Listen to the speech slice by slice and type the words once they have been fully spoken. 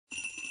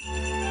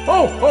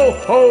Ho, ho,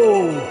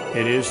 ho!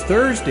 It is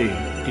Thursday,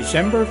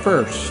 December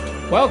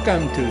 1st.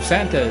 Welcome to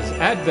Santa's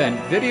Advent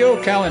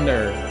Video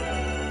Calendar.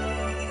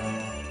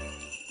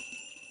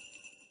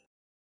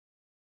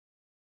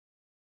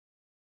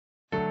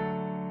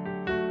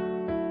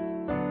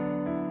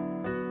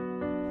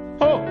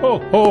 Ho, ho,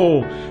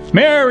 ho!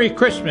 Merry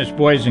Christmas,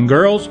 boys and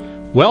girls.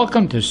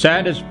 Welcome to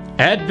Santa's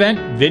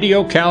Advent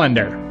Video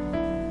Calendar.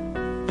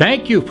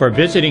 Thank you for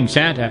visiting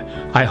Santa.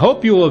 I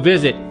hope you will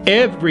visit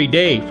every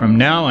day from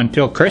now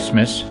until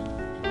Christmas.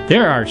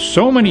 There are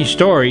so many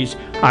stories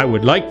I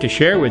would like to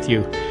share with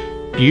you.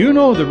 Do you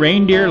know the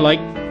reindeer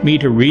like me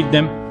to read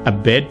them a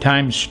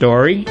bedtime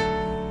story?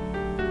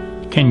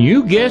 Can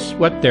you guess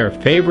what their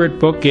favorite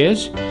book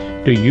is?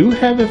 Do you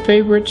have a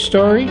favorite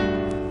story?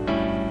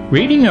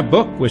 Reading a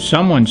book with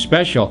someone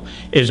special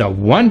is a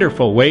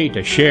wonderful way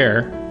to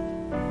share.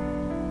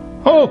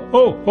 Ho,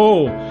 ho,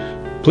 ho!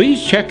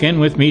 Please check in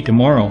with me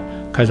tomorrow,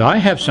 'cause I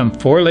have some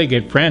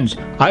four-legged friends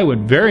I would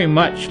very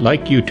much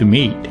like you to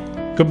meet.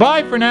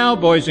 Goodbye for now,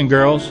 boys and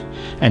girls,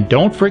 and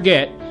don't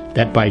forget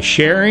that by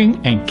sharing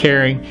and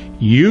caring,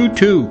 you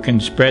too can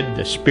spread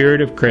the spirit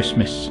of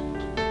Christmas.